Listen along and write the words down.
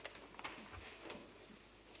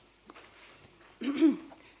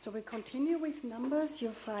So we continue with Numbers.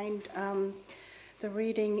 You'll find the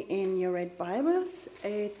reading in your red Bibles.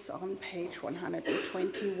 It's on page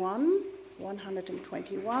 121,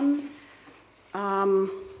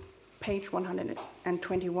 page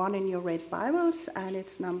 121 in your red Bibles, and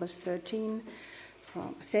it's Numbers 13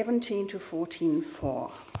 from 17 to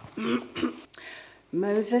 14:4.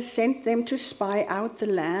 Moses sent them to spy out the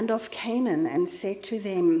land of Canaan and said to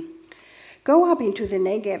them, "Go up into the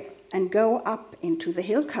Negev and go up into the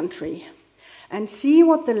hill country and see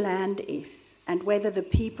what the land is, and whether the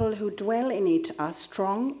people who dwell in it are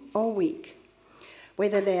strong or weak,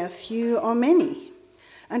 whether they are few or many,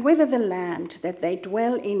 and whether the land that they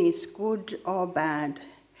dwell in is good or bad,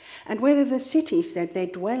 and whether the cities that they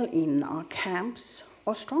dwell in are camps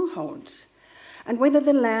or strongholds, and whether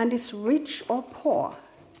the land is rich or poor,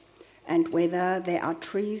 and whether there are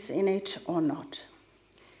trees in it or not.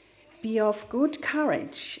 Be of good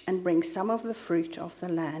courage and bring some of the fruit of the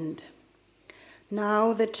land."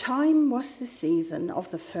 Now the time was the season of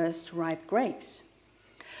the first ripe grapes.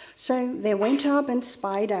 So they went up and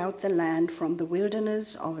spied out the land from the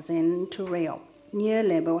wilderness of Zin to Rehob, near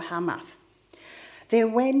Lebo Hamath. They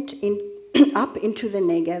went up into the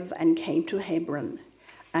Negev and came to Hebron.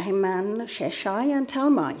 Ahiman, Sheshai, and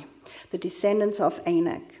Talmai, the descendants of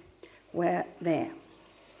Anak, were there.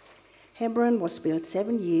 Hebron was built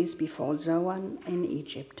 7 years before Zoan in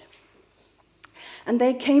Egypt. And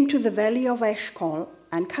they came to the valley of Eshcol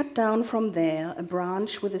and cut down from there a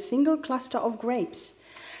branch with a single cluster of grapes,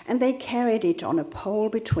 and they carried it on a pole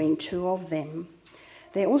between two of them.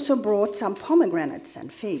 They also brought some pomegranates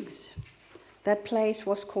and figs. That place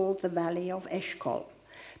was called the Valley of Eshcol,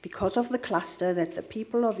 because of the cluster that the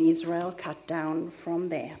people of Israel cut down from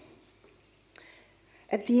there.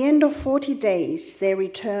 At the end of 40 days, they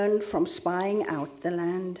returned from spying out the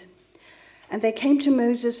land. And they came to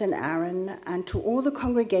Moses and Aaron and to all the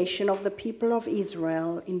congregation of the people of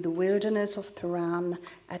Israel in the wilderness of Paran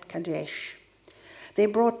at Kadesh. They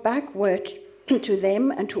brought back word to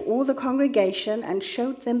them and to all the congregation and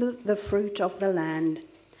showed them the fruit of the land.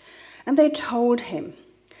 And they told him,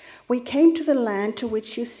 "We came to the land to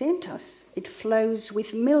which you sent us. It flows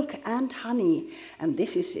with milk and honey, and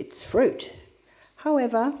this is its fruit.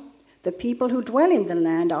 However, the people who dwell in the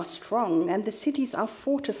land are strong, and the cities are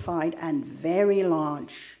fortified and very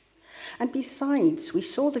large. And besides, we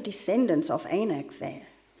saw the descendants of Anak there.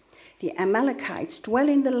 The Amalekites dwell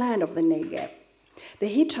in the land of the Negev. The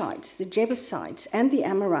Hittites, the Jebusites, and the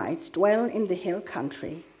Amorites dwell in the hill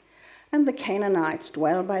country, and the Canaanites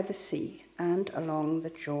dwell by the sea and along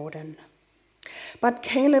the Jordan." But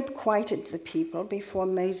Caleb quieted the people before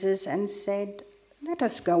Moses and said, "Let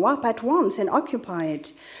us go up at once and occupy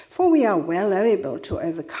it, for we are well able to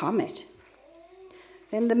overcome it."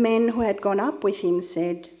 Then the men who had gone up with him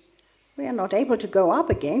said, "We are not able to go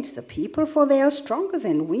up against the people, for they are stronger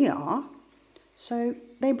than we are." So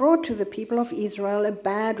they brought to the people of Israel a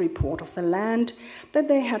bad report of the land that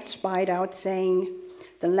they had spied out, saying,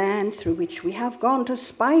 "The land through which we have gone to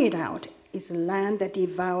spy it out is a land that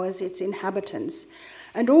devours its inhabitants,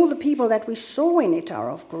 and all the people that we saw in it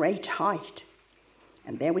are of great height.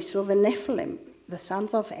 And there we saw the Nephilim, the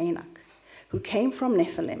sons of Anak, who came from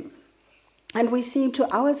Nephilim. And we seemed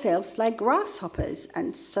to ourselves like grasshoppers,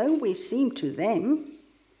 and so we seemed to them."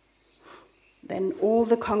 Then all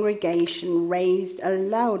the congregation raised a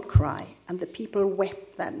loud cry, and the people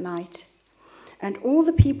wept that night. And all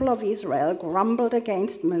the people of Israel grumbled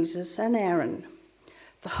against Moses and Aaron.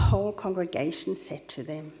 The whole congregation said to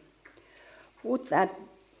them, Would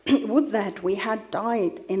that we had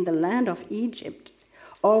died in the land of Egypt,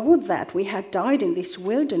 or would that we had died in this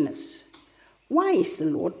wilderness. Why is the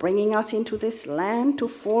Lord bringing us into this land to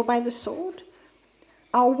fall by the sword?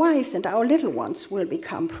 Our wives and our little ones will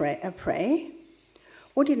become a prey.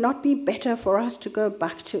 Would it not be better for us to go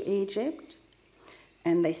back to Egypt?"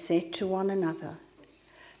 And they said to one another,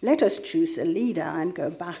 "Let us choose a leader and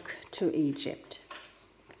go back to Egypt."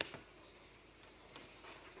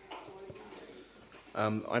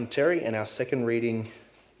 I'm Terry, and our second reading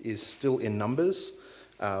is still in Numbers,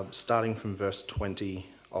 starting from verse 20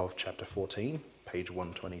 of chapter 14, page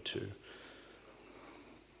 122.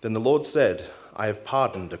 "Then the Lord said, I have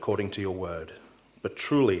pardoned according to your word. But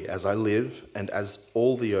truly, as I live, and as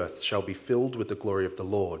all the earth shall be filled with the glory of the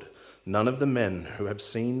Lord, none of the men who have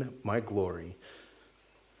seen my glory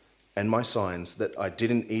and my signs that I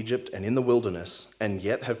did in Egypt and in the wilderness, and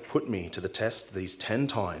yet have put me to the test these 10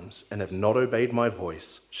 times, and have not obeyed my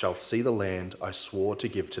voice, shall see the land I swore to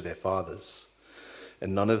give to their fathers.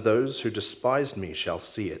 And none of those who despised me shall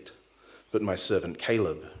see it, but my servant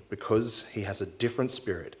Caleb, because he has a different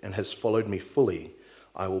spirit and has followed me fully,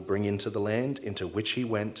 I will bring into the land into which he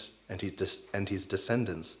went, and his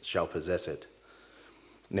descendants shall possess it.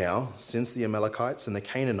 Now, since the Amalekites and the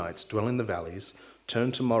Canaanites dwell in the valleys,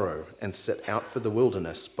 turn tomorrow and set out for the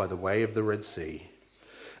wilderness by the way of the Red Sea.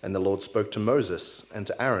 And the Lord spoke to Moses and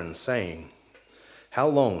to Aaron, saying, How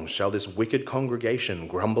long shall this wicked congregation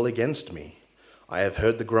grumble against me? I have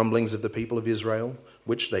heard the grumblings of the people of Israel,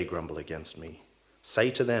 which they grumble against me. Say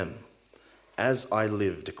to them, As I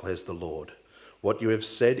live, declares the Lord, what you have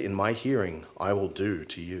said in my hearing I will do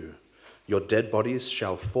to you. Your dead bodies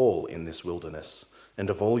shall fall in this wilderness, and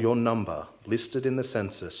of all your number, listed in the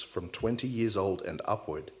census from 20 years old and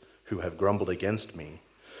upward, who have grumbled against me,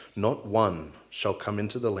 not one shall come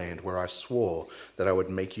into the land where I swore that I would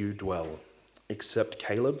make you dwell, except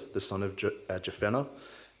Caleb the son of Jephunneh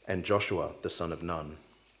and Joshua the son of Nun.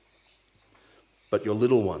 But your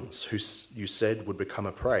little ones, who you said would become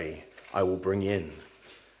a prey, I will bring in,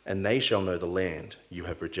 and they shall know the land you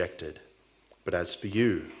have rejected. But as for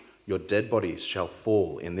you, your dead bodies shall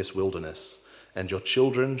fall in this wilderness, and your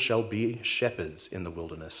children shall be shepherds in the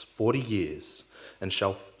wilderness 40 years, and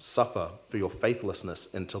shall suffer for your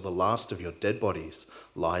faithlessness until the last of your dead bodies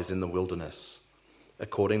lies in the wilderness.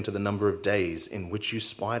 According to the number of days in which you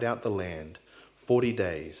spied out the land, 40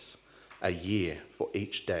 days, a year for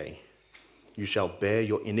each day. You shall bear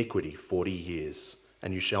your iniquity 40 years,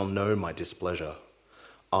 and you shall know my displeasure.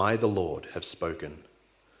 I, the Lord, have spoken.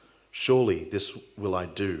 Surely this will I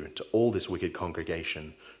do to all this wicked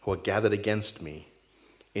congregation who are gathered against me.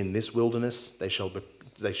 In this wilderness they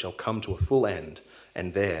shall come to a full end,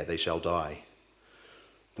 and there they shall die.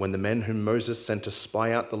 When the men whom Moses sent to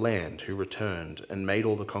spy out the land, who returned and made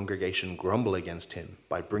all the congregation grumble against him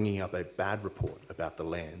by bringing up a bad report about the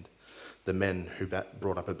land, the men who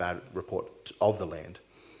brought up a bad report of the land,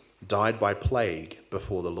 died by plague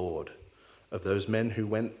before the Lord. Of those men who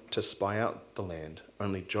went to spy out the land,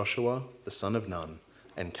 only Joshua the son of Nun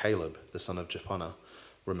and Caleb the son of Jephunneh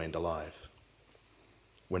remained alive.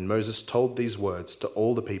 When Moses told these words to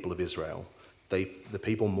all the people of Israel, the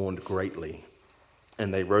people mourned greatly.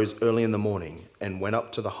 And they rose early in the morning and went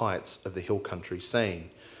up to the heights of the hill country, saying,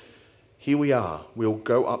 Here we are, we will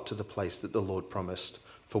go up to the place that the Lord promised,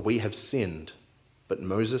 for we have sinned. But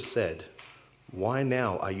Moses said, Why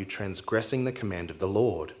now are you transgressing the command of the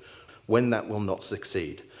Lord, when that will not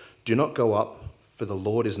succeed? Do not go up, for the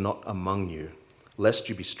Lord is not among you, lest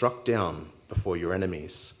you be struck down before your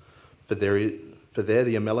enemies. For there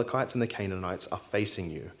the Amalekites and the Canaanites are facing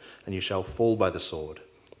you, and you shall fall by the sword,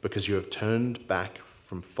 because you have turned back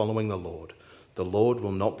from following the Lord. The Lord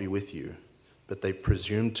will not be with you. But they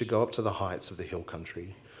presumed to go up to the heights of the hill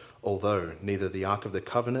country, although neither the ark of the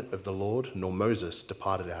covenant of the Lord nor Moses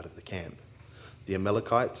departed out of the camp. The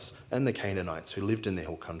Amalekites and the Canaanites who lived in the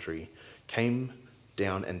hill country came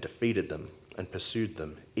down and defeated them and pursued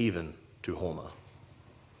them, even to Hormah.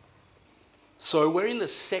 So we're in the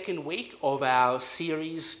second week of our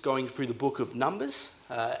series going through the book of Numbers.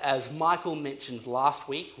 As Michael mentioned last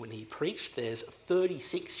week when he preached, there's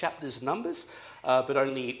 36 chapters of Numbers, but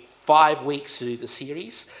only 5 weeks to do the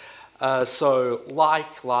series. So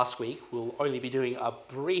like last week, we'll only be doing a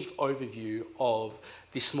brief overview of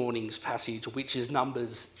this morning's passage, which is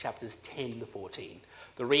Numbers chapters 10 to 14.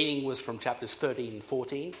 The reading was from chapters 13 and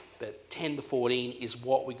 14, but 10 to 14 is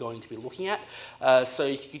what we're going to be looking at. So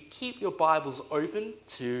if you could keep your Bibles open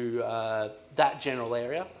to that general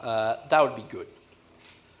area, that would be good.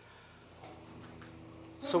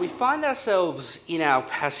 So we find ourselves in our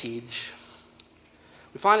passage,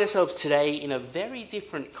 we find ourselves today in a very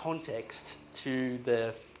different context to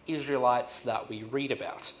the Israelites that we read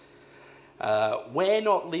about. We're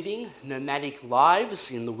not living nomadic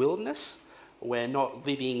lives in the wilderness. We're not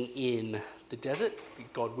living in the desert.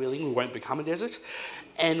 God willing, we won't become a desert.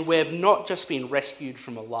 And we've not just been rescued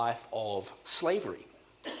from a life of slavery.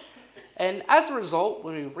 And as a result,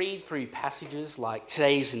 when we read through passages like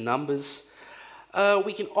today's Numbers,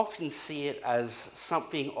 we can often see it as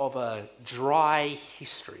something of a dry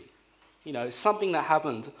history. You know, something that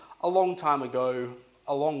happened a long time ago,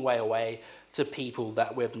 a long way away, to people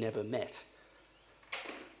that we've never met.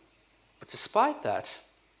 But despite that,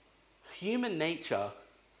 human nature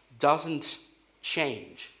doesn't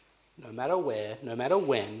change, no matter where, no matter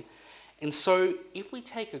when. And so if we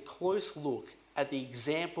take a close look at the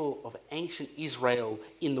example of ancient Israel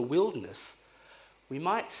in the wilderness, we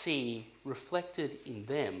might see reflected in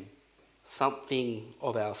them something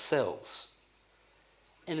of ourselves.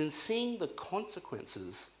 And in seeing the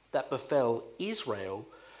consequences that befell Israel,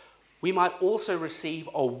 we might also receive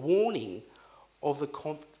a warning of the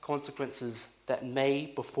consequences that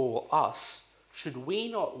may befall us should we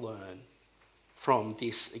not learn from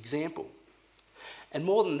this example. And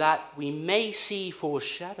more than that, we may see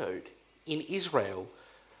foreshadowed in Israel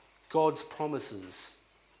God's promises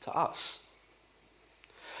to us.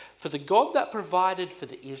 For the God that provided for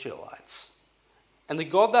the Israelites, and the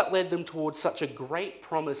God that led them towards such a great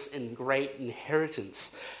promise and great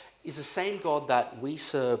inheritance, is the same God that we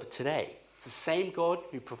serve today. It's the same God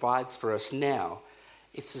who provides for us now.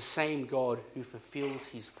 It's the same God who fulfills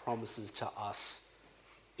his promises to us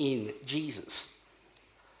in Jesus.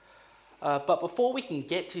 But before we can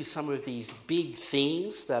get to some of these big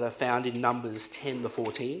themes that are found in Numbers 10 to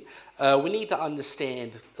 14, we need to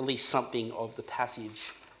understand at least something of the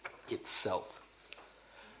passage itself.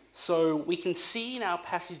 So we can see in our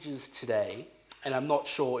passages today, and I'm not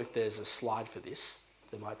sure if there's a slide for this,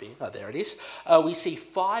 there might be, there it is. We see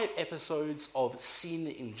 5 episodes of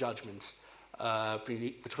sin and judgment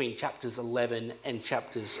between chapters 11 and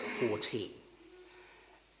chapters 14.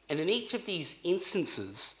 And in each of these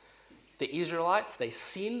instances, the Israelites, they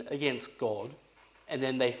sin against God, and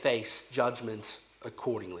then they face judgment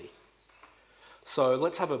accordingly. So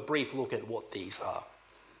let's have a brief look at what these are.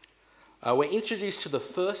 We're introduced to the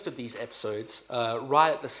first of these episodes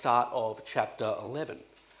right at the start of chapter 11.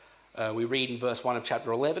 We read in verse 1 of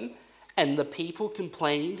chapter 11, "And the people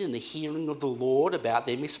complained in the hearing of the Lord about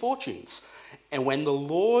their misfortunes. And when the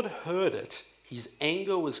Lord heard it, his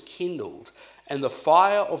anger was kindled, and the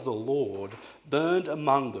fire of the Lord burned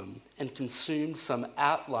among them and consumed some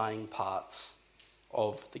outlying parts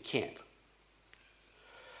of the camp."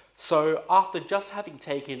 So after just having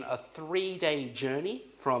taken a 3-day journey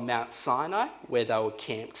from Mount Sinai, where they were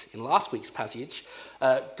camped in last week's passage,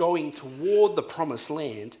 going toward the promised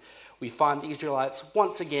land, we find the Israelites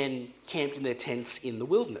once again camped in their tents in the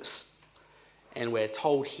wilderness. And we're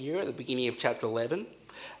told here at the beginning of chapter 11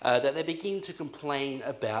 that they begin to complain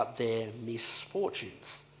about their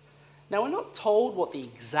misfortunes. Now, we're not told what the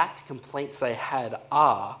exact complaints they had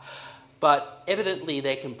are, but evidently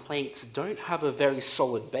their complaints don't have a very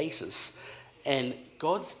solid basis, and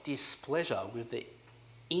God's displeasure with the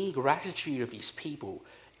ingratitude of his people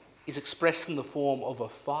is expressed in the form of a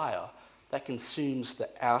fire that consumes the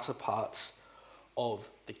outer parts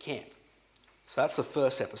of the camp. So that's the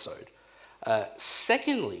first episode.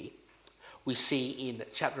 Secondly, we see in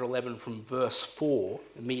chapter 11 from verse 4,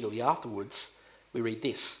 immediately afterwards, we read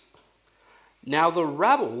this. "Now the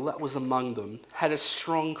rabble that was among them had a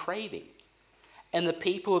strong craving, and the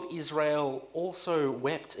people of Israel also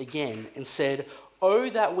wept again and said, 'Oh,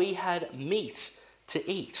 that we had meat to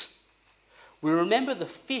eat. We remember the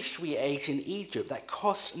fish we ate in Egypt that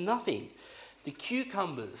cost nothing, the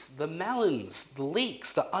cucumbers, the melons, the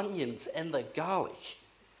leeks, the onions, and the garlic.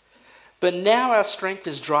 But now our strength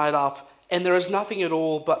is dried up, and there is nothing at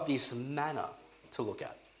all but this manna to look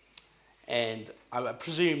at.'" And I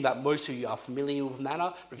presume that most of you are familiar with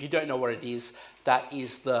manna. But if you don't know what it is, that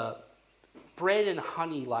is the bread and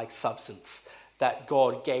honey-like substance that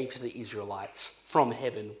God gave to the Israelites from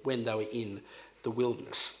heaven when they were in the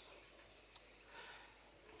wilderness.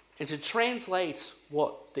 And to translate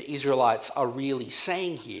what the Israelites are really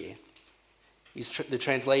saying here is the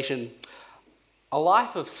translation, "A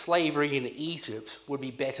life of slavery in Egypt would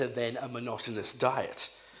be better than a monotonous diet.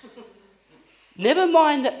 Never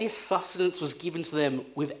mind that this sustenance was given to them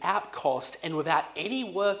without cost and without any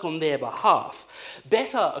work on their behalf.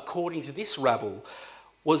 Better, according to this rabble,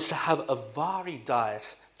 was to have a varied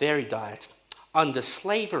diet under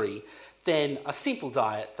slavery than a simple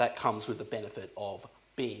diet that comes with the benefit of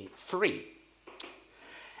being free."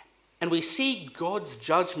 And we see God's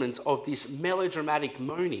judgment of this melodramatic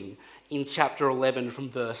moaning in chapter 11 from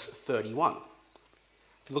verse 31.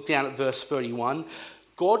 If you look down at verse 31,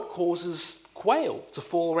 God causes quail to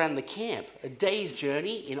fall around the camp, a day's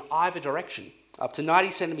journey in either direction, up to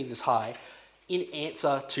 90 centimetres high, in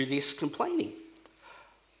answer to this complaining.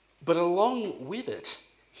 But along with it,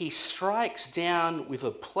 he strikes down with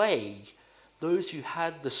a plague those who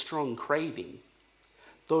had the strong craving,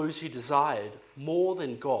 those who desired more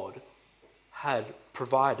than God had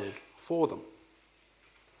provided for them.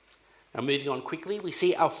 Now, moving on quickly, we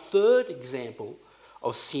see our third example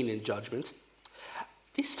of sin and judgment,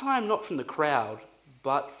 this time not from the crowd,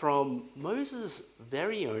 but from Moses'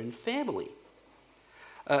 very own family.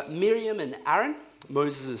 Miriam and Aaron,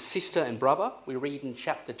 Moses' sister and brother, we read in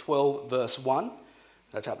chapter 12, verse 1,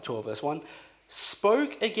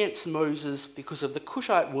 spoke against Moses because of the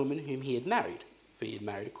Cushite woman whom he had married, for he had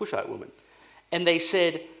married a Cushite woman. And they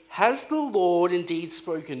said, "Has the Lord indeed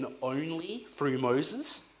spoken only through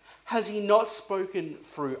Moses? Has he not spoken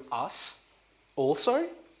through us also?"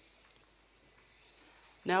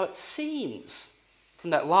 Now it seems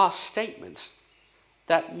from that last statement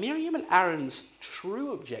that Miriam and Aaron's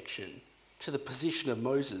true objection to the position of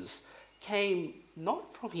Moses came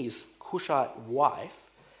not from his Cushite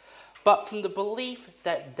wife, but from the belief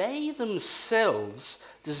that they themselves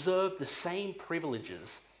deserved the same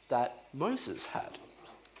privileges that Moses had.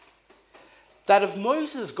 That if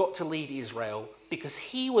Moses got to lead Israel because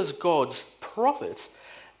he was God's prophet,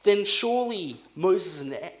 then surely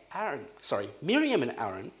Miriam and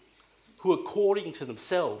Aaron, who according to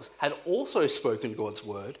themselves had also spoken God's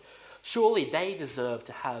word, surely they deserve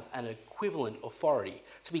to have an equivalent authority,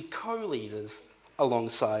 to be co-leaders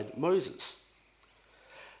alongside Moses.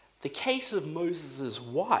 The case of Moses'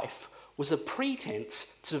 wife was a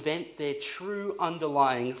pretense to vent their true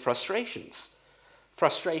underlying frustrations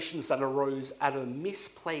that arose out of a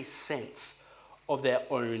misplaced sense of their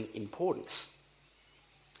own importance.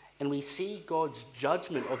 And we see God's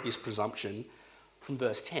judgment of this presumption from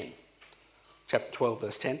verse 10. Chapter 12,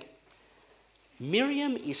 verse 10.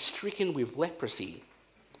 Miriam is stricken with leprosy,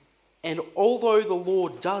 and although the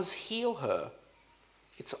Lord does heal her,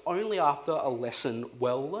 it's only after a lesson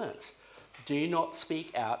well learnt. Do not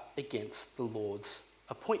speak out against the Lord's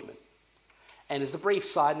appointment. And as a brief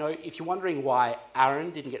side note, if you're wondering why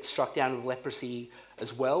Aaron didn't get struck down with leprosy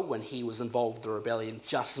as well when he was involved in the rebellion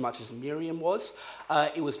just as much as Miriam was,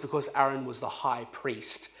 it was because Aaron was the high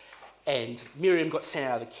priest and Miriam got sent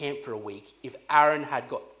out of the camp for a week. If Aaron had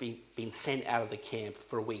been sent out of the camp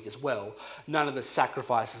for a week as well, none of the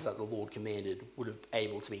sacrifices that the Lord commanded would have been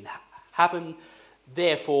able to happen.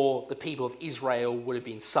 Therefore, the people of Israel would have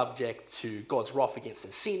been subject to God's wrath against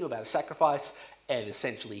their sin without a sacrifice, and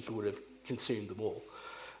essentially he would have consumed them all.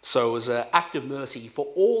 So it was an act of mercy for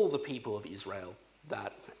all the people of Israel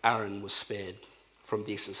that Aaron was spared from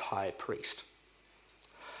this as high priest.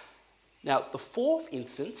 Now, the fourth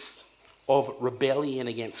instance of rebellion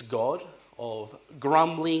against God, of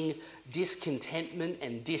grumbling, discontentment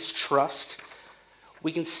and distrust,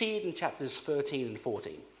 we can see it in chapters 13 and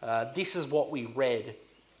 14. This is what we read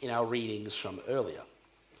in our readings from earlier.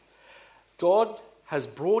 God has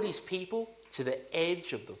brought his people to the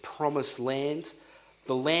edge of the promised land,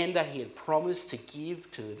 the land that he had promised to give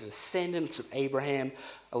to the descendants of Abraham,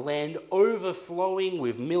 a land overflowing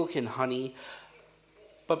with milk and honey.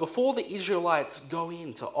 But before the Israelites go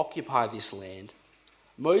in to occupy this land,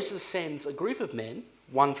 Moses sends a group of men,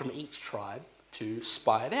 one from each tribe, to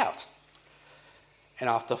spy it out. And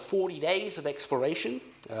after 40 days of exploration,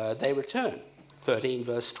 they return. 13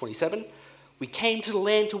 verse 27, we came to the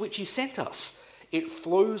land to which you sent us. It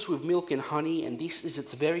flows with milk and honey, and this is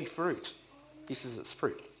its very fruit. This is its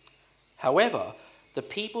fruit. However, the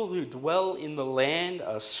people who dwell in the land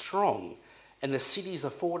are strong, and the cities are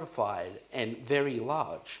fortified and very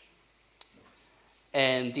large.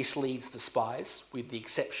 And this leads the spies, with the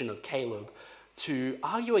exception of Caleb, to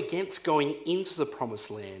argue against going into the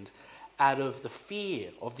promised land out of the fear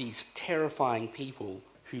of these terrifying people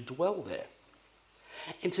who dwell there.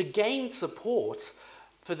 And to gain support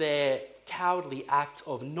for their cowardly act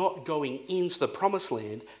of not going into the promised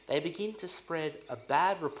land, they begin to spread a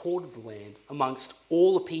bad report of the land amongst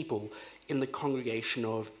all the people in the congregation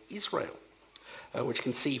of Israel, which you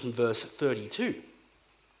can see from verse 32.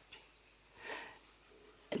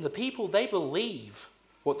 And the people, they believe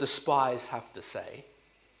what the spies have to say,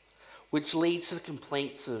 which leads to the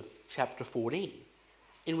complaints of chapter 14,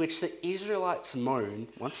 in which the Israelites moan,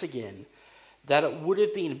 once again, that it would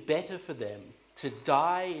have been better for them to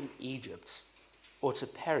die in Egypt or to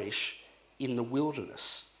perish in the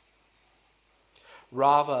wilderness,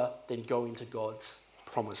 rather than go into God's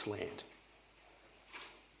promised land.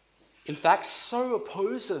 In fact, so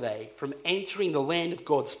opposed are they from entering the land of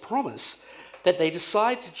God's promise that they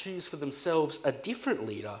decide to choose for themselves a different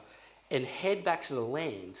leader and head back to the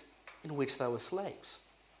land in which they were slaves.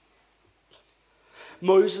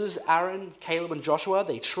 Moses, Aaron, Caleb and Joshua,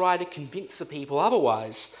 they try to convince the people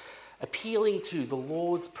otherwise, appealing to the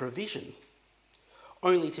Lord's provision,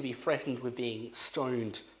 only to be threatened with being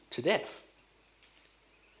stoned to death.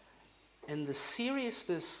 And the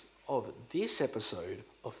seriousness of this episode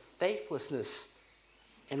of faithlessness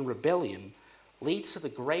and rebellion leads to the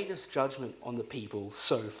greatest judgment on the people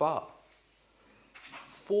so far.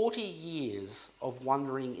 40 years of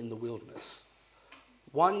wandering in the wilderness.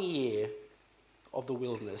 1 year of the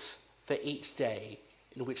wilderness for each day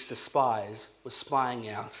in which the spies were spying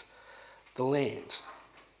out the land.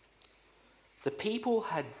 The people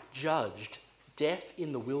had judged death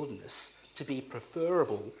in the wilderness to be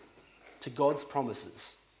preferable to God's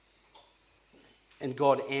promises, and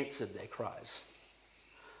God answered their cries,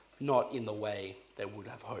 not in the way they would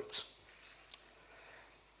have hoped.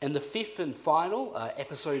 And the fifth and final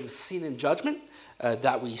episode of sin and judgment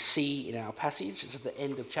that we see in our passage is at the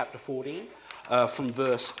end of chapter 14. from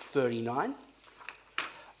verse 39.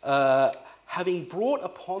 Having brought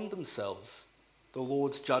upon themselves the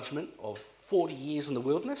Lord's judgment of 40 years in the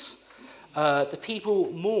wilderness, the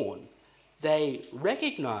people mourn. They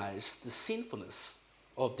recognize the sinfulness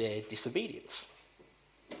of their disobedience.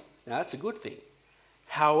 Now, that's a good thing.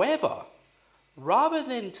 However, rather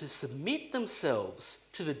than to submit themselves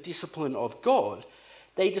to the discipline of God,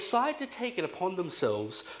 they decide to take it upon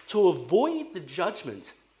themselves to avoid the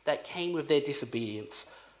judgment that came with their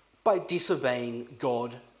disobedience by disobeying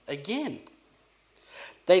God again.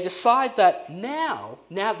 They decide that now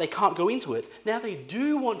they can't go into it, now they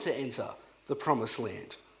do want to enter the promised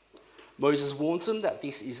land. Moses warns them that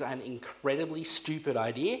this is an incredibly stupid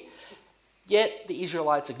idea, yet the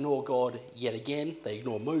Israelites ignore God yet again, they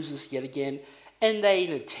ignore Moses yet again, and they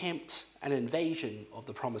attempt an invasion of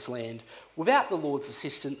the promised land without the Lord's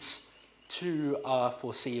assistance to a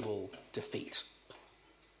foreseeable defeat.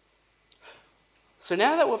 So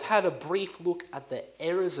now that we've had a brief look at the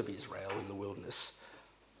errors of Israel in the wilderness,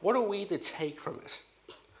 what are we to take from it?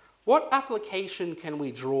 What application can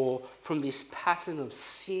we draw from this pattern of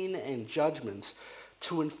sin and judgment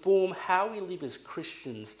to inform how we live as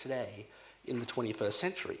Christians today in the 21st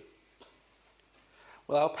century?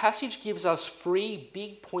 Well, our passage gives us 3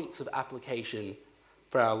 big points of application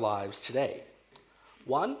for our lives today.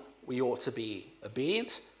 1, we ought to be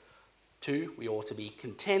obedient. 2, we ought to be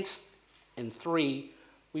content. And 3,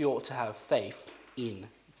 we ought to have faith in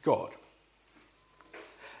God.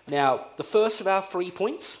 Now, the first of our 3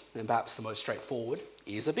 points, and perhaps the most straightforward,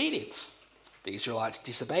 is obedience. The Israelites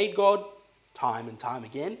disobeyed God time and time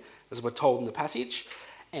again, as we're told in the passage,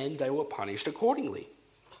 and they were punished accordingly.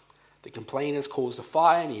 The complainers caused a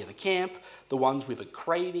fire near the camp. The ones with a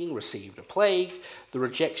craving received a plague. The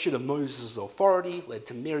rejection of Moses' authority led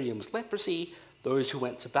to Miriam's leprosy. Those who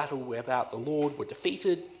went to battle without the Lord were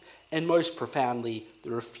defeated. And most profoundly, the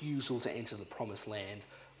refusal to enter the promised land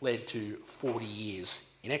led to 40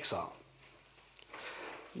 years in exile.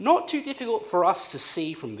 Not too difficult for us to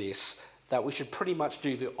see from this that we should pretty much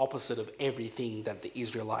do the opposite of everything that the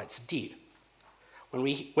Israelites did. When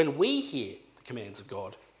we hear the commands of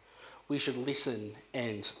God, we should listen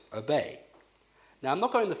and obey. Now, I'm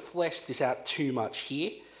not going to flesh this out too much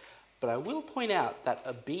here, but I will point out that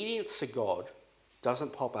obedience to God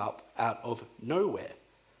doesn't pop up out of nowhere.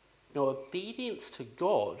 No, obedience to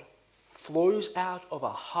God flows out of a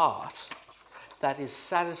heart that is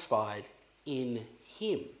satisfied in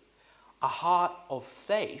Him, a heart of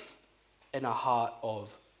faith and a heart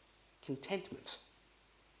of contentment.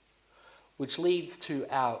 Which leads to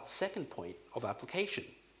our second point of application.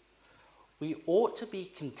 We ought to be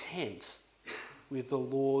content with the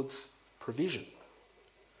Lord's provision.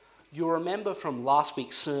 You'll remember from last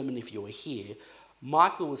week's sermon, if you were here,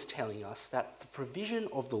 Michael was telling us that the provision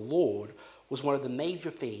of the Lord was one of the major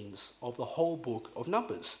themes of the whole book of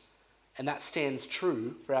Numbers, and that stands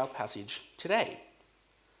true for our passage today.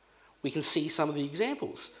 We can see some of the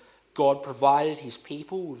examples. God provided his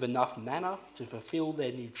people with enough manna to fulfill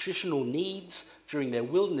their nutritional needs during their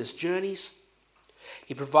wilderness journeys.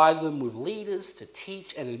 He provided them with leaders to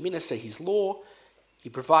teach and administer his law. He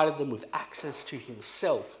provided them with access to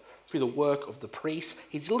himself through the work of the priests.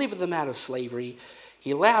 He delivered them out of slavery.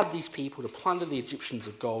 He allowed these people to plunder the Egyptians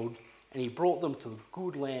of gold, and he brought them to a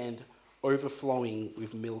good land overflowing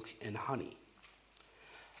with milk and honey.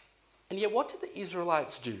 And yet, what did the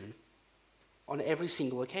Israelites do on every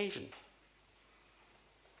single occasion?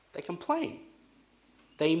 They complain.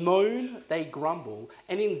 They moan, they grumble,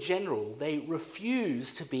 and in general, they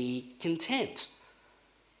refuse to be content.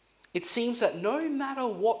 It seems that no matter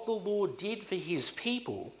what the Lord did for his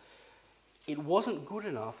people, it wasn't good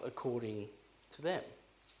enough according to them.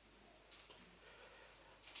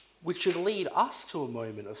 Which should lead us to a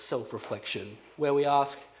moment of self-reflection where we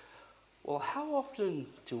ask, well, how often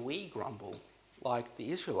do we grumble like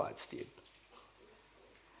the Israelites did?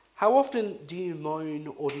 How often do you moan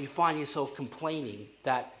or do you find yourself complaining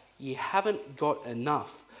that you haven't got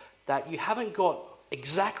enough, that you haven't got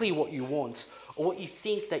exactly what you want or what you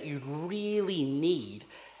think that you really need,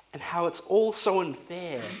 and how it's all so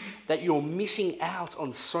unfair that you're missing out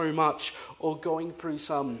on so much or going through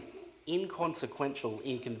some inconsequential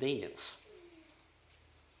inconvenience?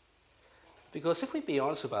 Because if we be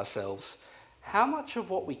honest with ourselves, how much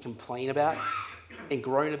of what we complain about and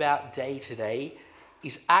groan about day to day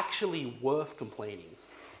is actually worth complaining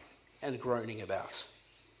and groaning about?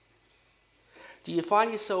 Do you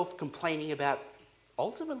find yourself complaining about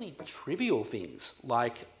ultimately trivial things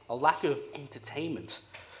like a lack of entertainment,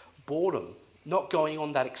 boredom, not going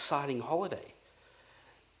on that exciting holiday?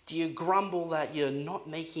 Do you grumble that you're not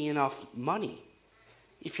making enough money?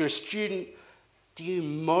 If you're a student, Do you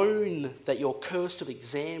moan that you're cursed of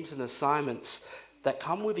exams and assignments that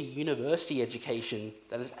come with a university education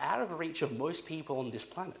that is out of reach of most people on this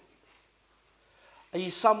planet? Are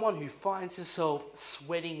you someone who finds yourself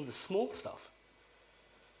sweating the small stuff?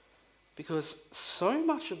 Because so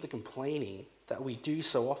much of the complaining that we do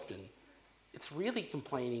so often, it's really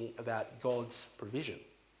complaining about God's provision.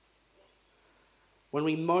 When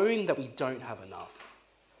we moan that we don't have enough,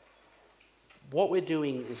 what we're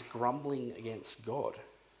doing is grumbling against God.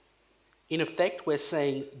 In effect, we're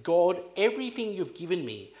saying, God, everything you've given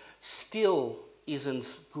me still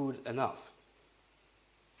isn't good enough.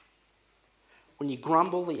 When you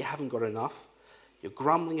grumble that you haven't got enough, you're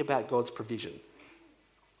grumbling about God's provision.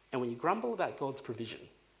 And when you grumble about God's provision,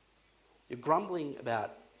 you're grumbling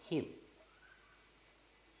about Him.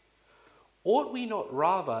 Ought we not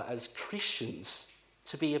rather, as Christians,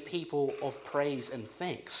 to be a people of praise and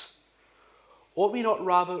thanks? Ought we not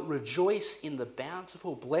rather rejoice in the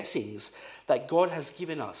bountiful blessings that God has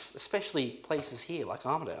given us, especially places here like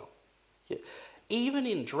Armidale? Yeah. Even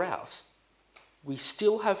in drought, we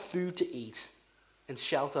still have food to eat and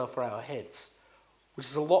shelter for our heads, which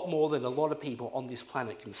is a lot more than a lot of people on this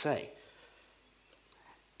planet can say.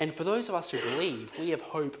 And for those of us who believe, we have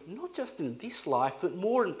hope not just in this life, but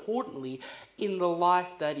more importantly, in the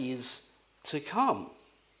life that is to come.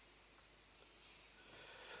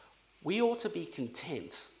 We ought to be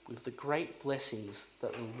content with the great blessings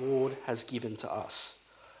that the Lord has given to us.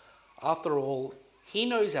 After all, He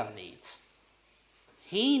knows our needs.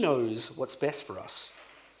 He knows what's best for us.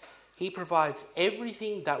 He provides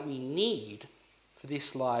everything that we need for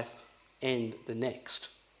this life and the next.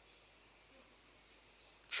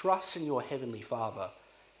 Trust in your Heavenly Father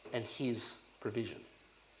and His provision.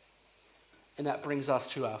 And that brings us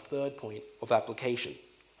to our third point of application.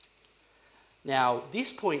 Now,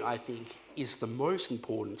 this point, I think, is the most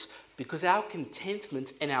important because our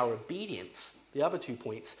contentment and our obedience, the other 2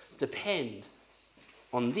 points, depend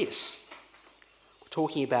on this. We're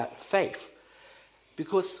talking about faith.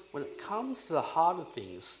 Because when it comes to the heart of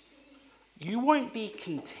things, you won't be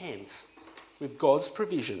content with God's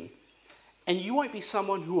provision, and you won't be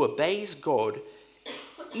someone who obeys God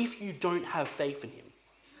if you don't have faith in Him,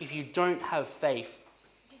 if you don't have faith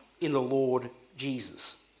in the Lord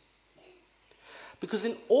Jesus. Because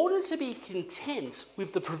in order to be content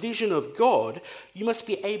with the provision of God, you must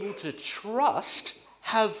be able to trust,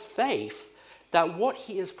 have faith that what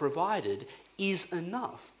He has provided is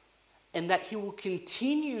enough and that He will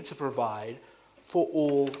continue to provide for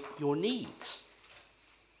all your needs.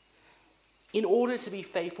 In order to be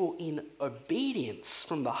faithful in obedience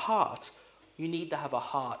from the heart, you need to have a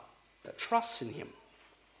heart that trusts in Him.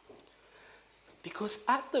 Because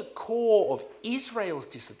at the core of Israel's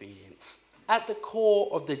disobedience, at the core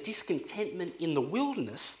of the discontentment in the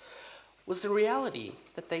wilderness, was the reality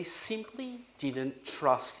that they simply didn't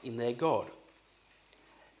trust in their God.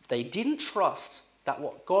 They didn't trust that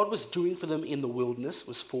what God was doing for them in the wilderness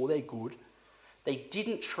was for their good. They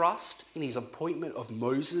didn't trust in His appointment of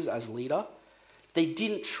Moses as leader. They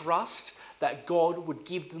didn't trust that God would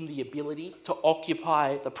give them the ability to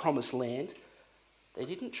occupy the promised land. They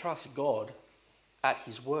didn't trust God at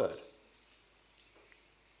His word.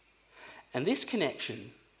 And this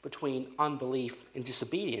connection between unbelief and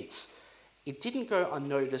disobedience, it didn't go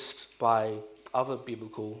unnoticed by other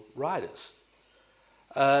biblical writers.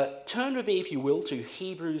 Turn with me, if you will, to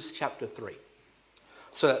Hebrews chapter 3.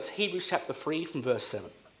 So that's Hebrews chapter 3 from verse 7.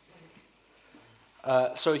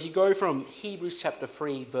 So if you go from Hebrews chapter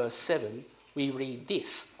 3 verse 7, we read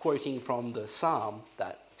this, quoting from the psalm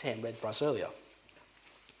that Tam read for us earlier.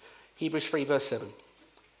 Hebrews 3 verse 7.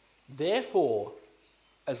 Therefore,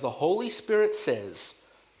 as the Holy Spirit says,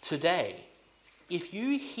 today, if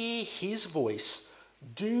you hear His voice,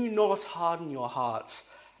 do not harden your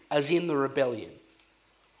hearts as in the rebellion,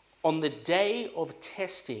 on the day of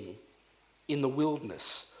testing in the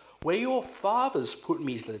wilderness, where your fathers put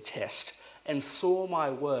me to the test and saw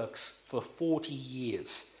my works for 40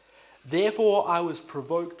 years. Therefore I was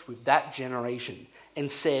provoked with that generation and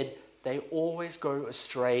said, they always go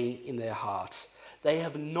astray in their hearts. They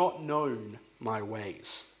have not known my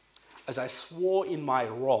ways. As I swore in my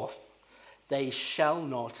wrath, they shall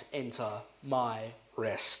not enter my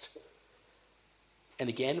rest. And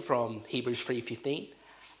again from Hebrews 3:15,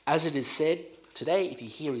 as it is said, today if you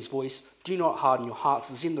hear His voice, do not harden your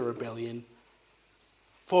hearts as in the rebellion.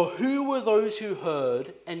 For who were those who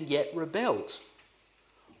heard and yet rebelled?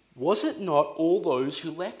 Was it not all those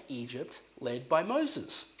who left Egypt led by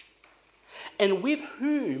Moses? And with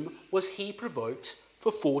whom was He provoked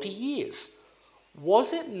for 40 years?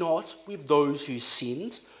 Was it not with those who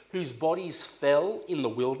sinned, whose bodies fell in the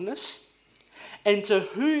wilderness? And to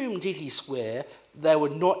whom did he swear they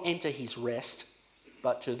would not enter his rest,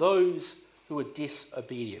 but to those who were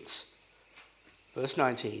disobedient? Verse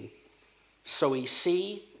 19, so we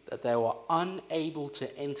see that they were unable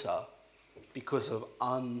to enter because of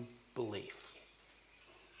unbelief.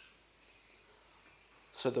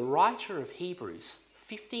 So the writer of Hebrews,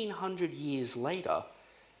 1,500 years later,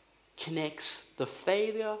 connects the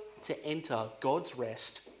failure to enter God's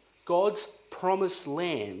rest, God's promised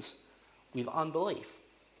land, with unbelief,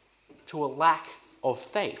 to a lack of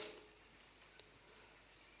faith.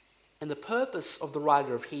 And the purpose of the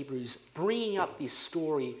writer of Hebrews bringing up this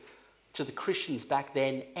story to the Christians back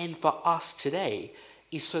then and for us today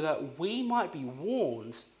is so that we might be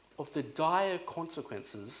warned of the dire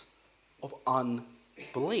consequences of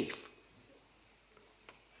unbelief.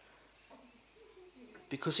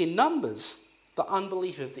 Because in Numbers, the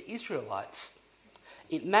unbelief of the Israelites,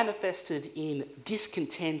 it manifested in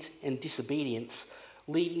discontent and disobedience,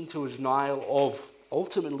 leading to a denial of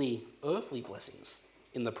ultimately earthly blessings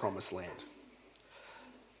in the promised land.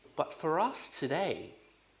 But for us today,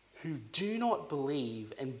 who do not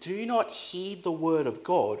believe and do not heed the word of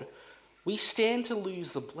God, we stand to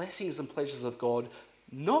lose the blessings and pleasures of God,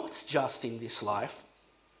 not just in this life,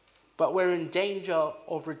 but we're in danger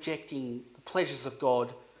of rejecting the pleasures of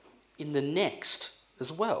God in the next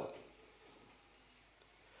as well.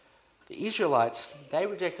 The Israelites, they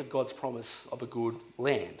rejected God's promise of a good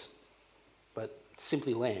land, but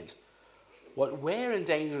simply land. What we're in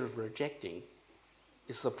danger of rejecting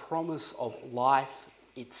is the promise of life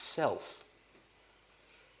itself.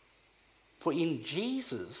 For in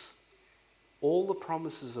Jesus, all the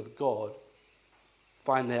promises of God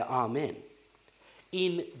find their amen.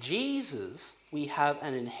 In Jesus, we have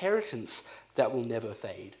an inheritance that will never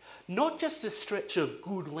fade. Not just a stretch of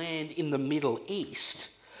good land in the Middle East,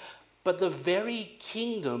 but the very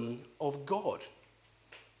kingdom of God.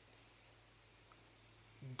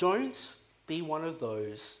 Don't be one of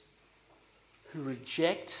those who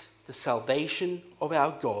reject the salvation of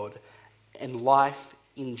our God and life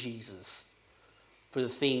in Jesus for the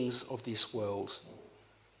things of this world.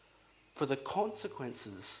 For the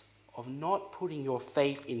consequences of not putting your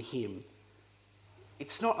faith in him,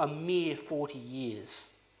 it's not a mere 40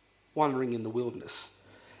 years wandering in the wilderness.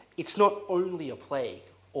 It's not only a plague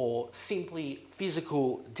or simply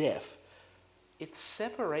physical death. It's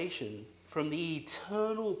separation from the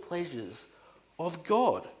eternal pleasures of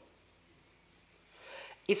God.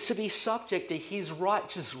 It's to be subject to his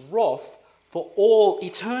righteous wrath for all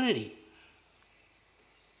eternity.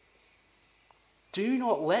 Do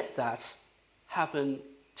not let that happen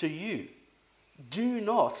to you. Do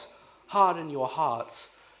not harden your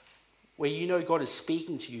hearts where you know God is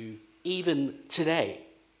speaking to you even today.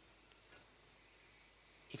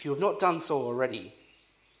 If you have not done so already,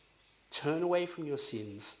 turn away from your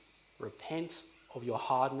sins, repent of your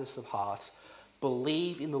hardness of heart,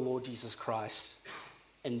 believe in the Lord Jesus Christ,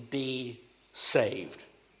 and be saved.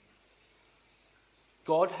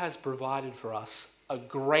 God has provided for us a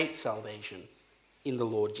great salvation in the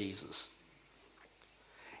Lord Jesus.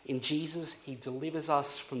 In Jesus, he delivers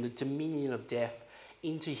us from the dominion of death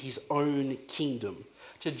into his own kingdom,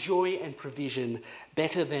 to joy and provision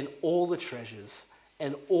better than all the treasures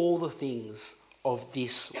and all the things of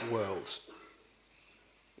this world.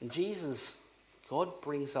 In Jesus, God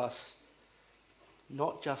brings us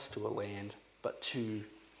not just to a land, but to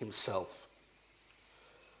himself.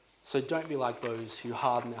 So don't be like those who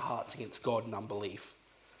harden their hearts against God in unbelief.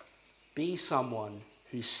 Be someone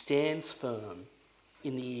who stands firm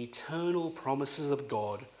in the eternal promises of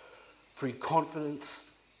God through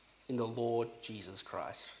confidence in the Lord Jesus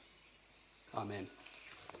Christ. Amen.